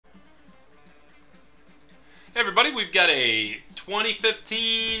everybody, we've got a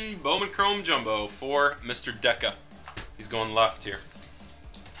 2015 Bowman Chrome Jumbo for Mr. Deca. He's going left here.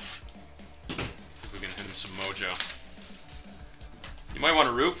 Let's see if we can hit him some mojo. You might want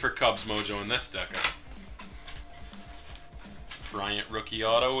to root for Cubs mojo in this Deca. Bryant rookie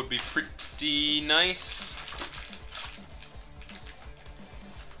auto would be pretty nice.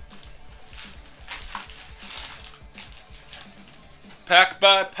 Pack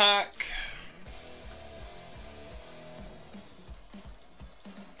by pack.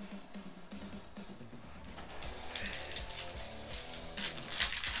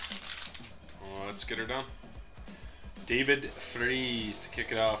 Let's get her done. David Freese to kick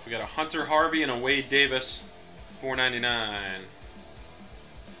it off. We got a Hunter Harvey and a Wade Davis, $4.99.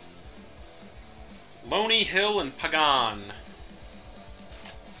 Loney Hill and Pagan.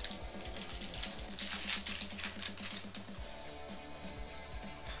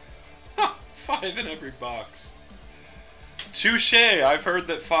 Huh, 5 in every box. Touche. I've heard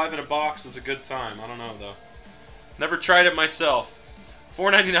that 5 in a box is a good time. I don't know though. Never tried it myself.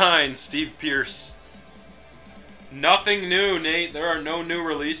 $4.99, Steve Pierce. Nothing new, Nate. There are no new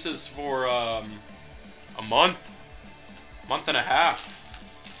releases for a month and a half.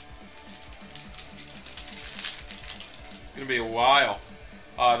 It's gonna be a while.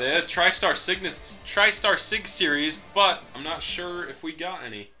 The TriStar Sig series, but I'm not sure if we got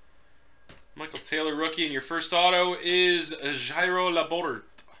any. Michael Taylor rookie, and your first auto is Jairo Laborde.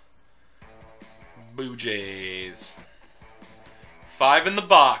 Blue Jays. 5 in the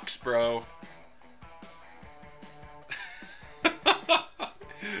box, bro.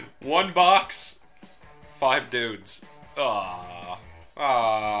 1 box, 5 dudes. Why?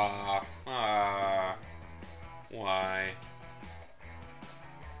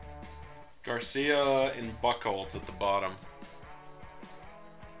 Garcia and Buchholz at the bottom.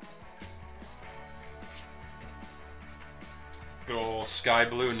 Good old sky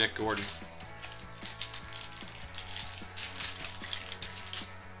blue Nick Gordon.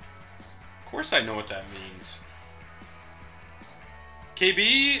 Of course I know what that means.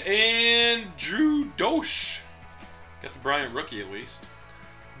 KB and Drew Dosh. Got the Bryant rookie at least.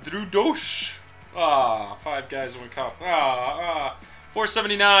 Drew Dosh. 5 guys, 1 cup. $4.79,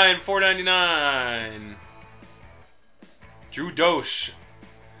 $4.99. Drew Dosh.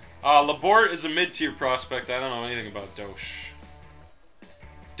 Laborde is a mid-tier prospect. I don't know anything about Dosh.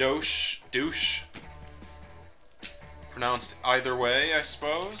 Douche. Pronounced either way, I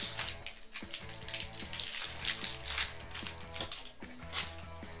suppose.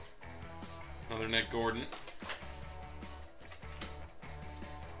 Another Nick Gordon.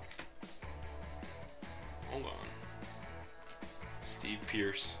 Hold on. Steve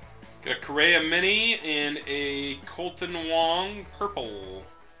Pierce. Got a Correa Mini and a Colton Wong purple.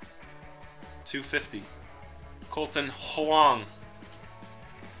 $2.50. Colton Huang.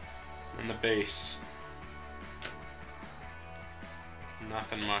 And the base.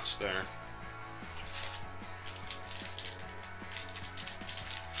 Nothing much there.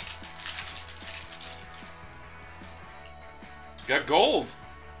 Got gold.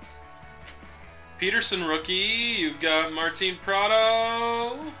 Peterson rookie. You've got Martin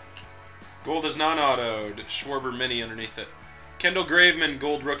Prado. Gold is non-autoed. Schwarber mini underneath it. Kendall Graveman,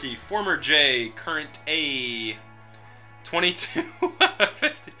 gold rookie. Former J, current A. 22 out of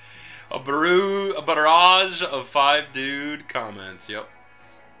 50. A barrage of 5 dude comments. Yep.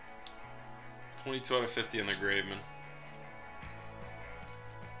 22 out of 50 on the Graveman.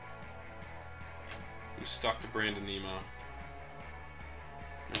 Who stuck to Brandon Nemo?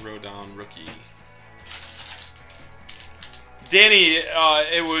 Rodon rookie. Danny,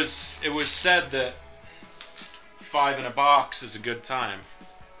 it was said that 5 in a box is a good time.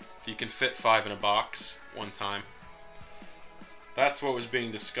 If you can fit 5 in a box one time. That's what was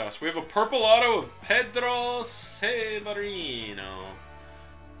being discussed. We have a purple auto of Pedro Severino.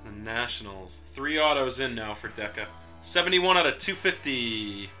 The Nationals. 3 autos in now for Deca. 71 out of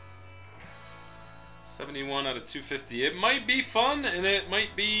 250. 71 out of 250. It might be fun, and it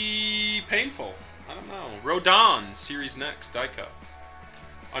might be painful. I don't know. Rodon, Series Next, die cut.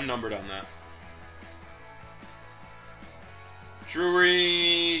 Unnumbered on that.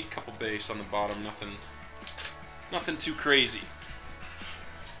 Drury, couple base on the bottom. Nothing too crazy.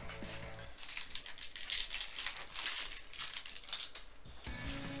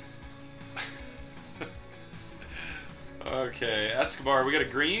 Okay, Escobar. We got a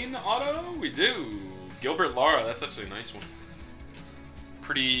green auto? We do. Gilbert Lara, that's actually a nice one.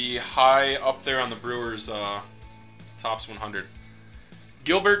 Pretty high up there on the Brewers' Tops 100.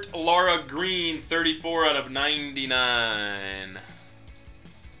 Gilbert Lara Green, 34 out of 99.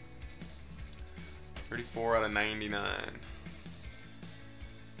 34 out of 99.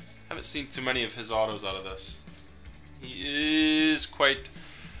 Haven't seen too many of his autos out of this. He is quite...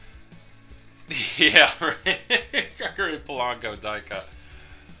 Yeah, right? Gregory Polanco die cut.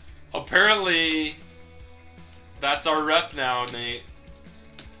 Apparently, that's our rep now, Nate.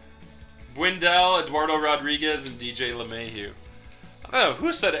 Wendell, Eduardo Rodriguez, and DJ LeMahieu. I don't know,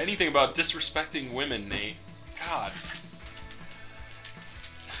 who said anything about disrespecting women, Nate? God.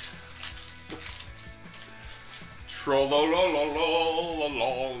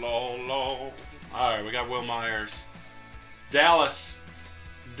 Trollolololololololol. Alright, we got Will Myers. Dallas.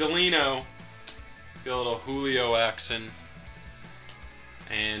 Delino. Get a little Julio action.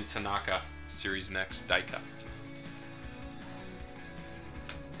 And Tanaka. Series next die cut.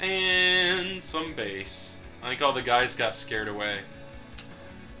 And some base. I think all the guys got scared away.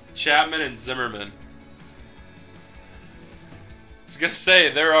 Chapman and Zimmerman. I was gonna say,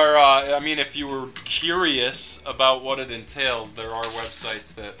 there are, I mean, if you were curious about what it entails, there are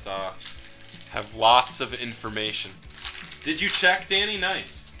websites that have lots of information. Did you check, Danny?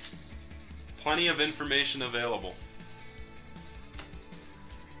 Nice. Plenty of information available.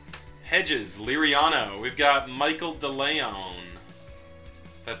 Hedges, Liriano. We've got Michael DeLeon.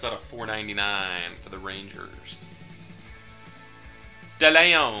 That's out of $4.99 for the Rangers.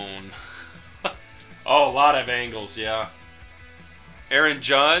 DeLeon. Oh, a lot of angles, yeah. Aaron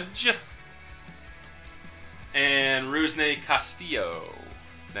Judge. And Rusney Castillo.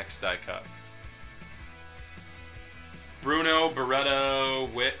 Next die cut. Bruno, Barreto,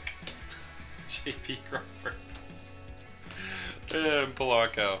 Wick. JP Crawford. And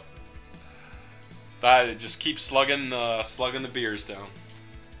Polanco. That just keeps slugging the beers down.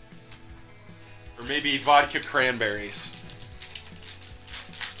 Or maybe vodka cranberries.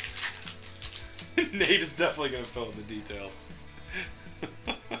 Nate is definitely going to fill in the details.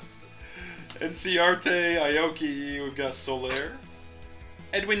 Enciarte, Aoki, we've got Soler.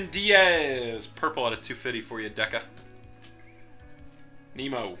 Edwin Diaz, purple out of 250 for you, Deca.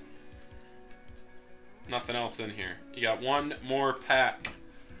 Nemo. Nothing else in here. You got one more pack.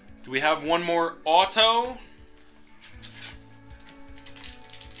 Do we have one more auto?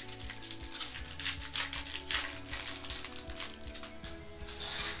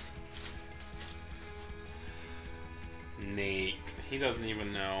 Nate. He doesn't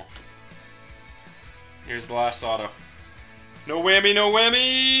even know. Here's the last auto. No whammy, no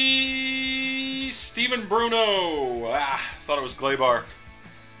whammy! Steven Bruno! Ah, thought it was Glaber.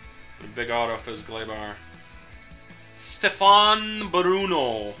 A big auto if it was Glaber. Stefan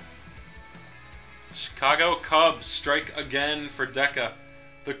Bruno. Chicago Cubs strike again for Deca.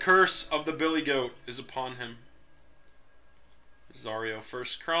 The curse of the Billy Goat is upon him. Rosario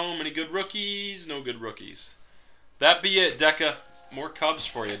first chrome. Any good rookies? No good rookies. That be it, Deca. More Cubs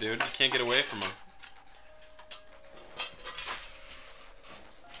for you, dude. You can't get away from them.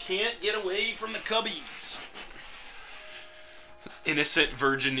 Can't get away from the Cubbies. Innocent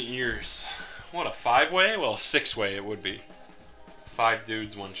virgin ears. What, a 5-way? Well, a 6-way it would be. 5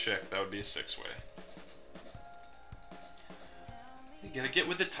 dudes, 1 chick. That would be a 6-way. You gotta get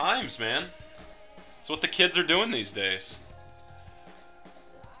with the times, man. That's what the kids are doing these days.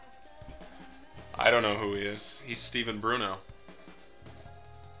 I don't know who he is. He's Steven Bruno.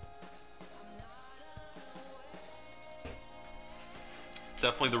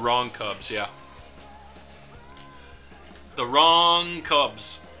 Definitely the wrong Cubs, yeah. The wrong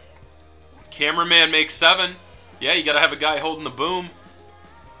Cubs. Cameraman makes 7. Yeah, you gotta have a guy holding the boom.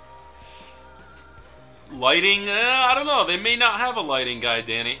 Lighting, I don't know. They may not have a lighting guy,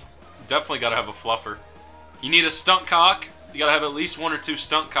 Danny. Definitely gotta have a fluffer. You need a stunt cock. You gotta have at least 1 or 2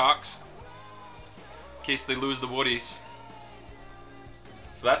 stunt cocks. In case they lose the woodies.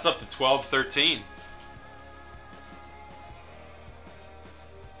 So that's up to 12-13.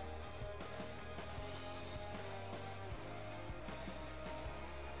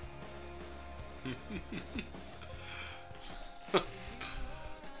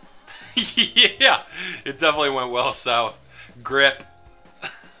 Yeah, it definitely went well south. Grip.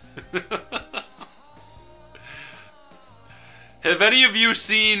 Have any of you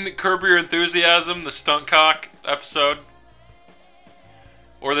seen Curb Your Enthusiasm, the stunt cock episode?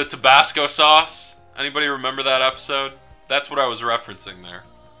 Or the Tabasco sauce? Anybody remember that episode? That's what I was referencing there.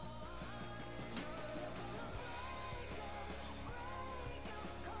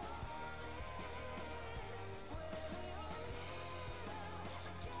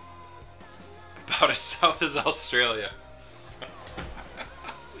 About as south as Australia.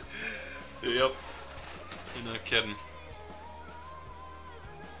 Yep. You're not kidding.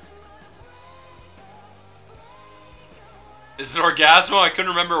 Is it Orgasmo? I couldn't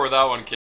remember where that one came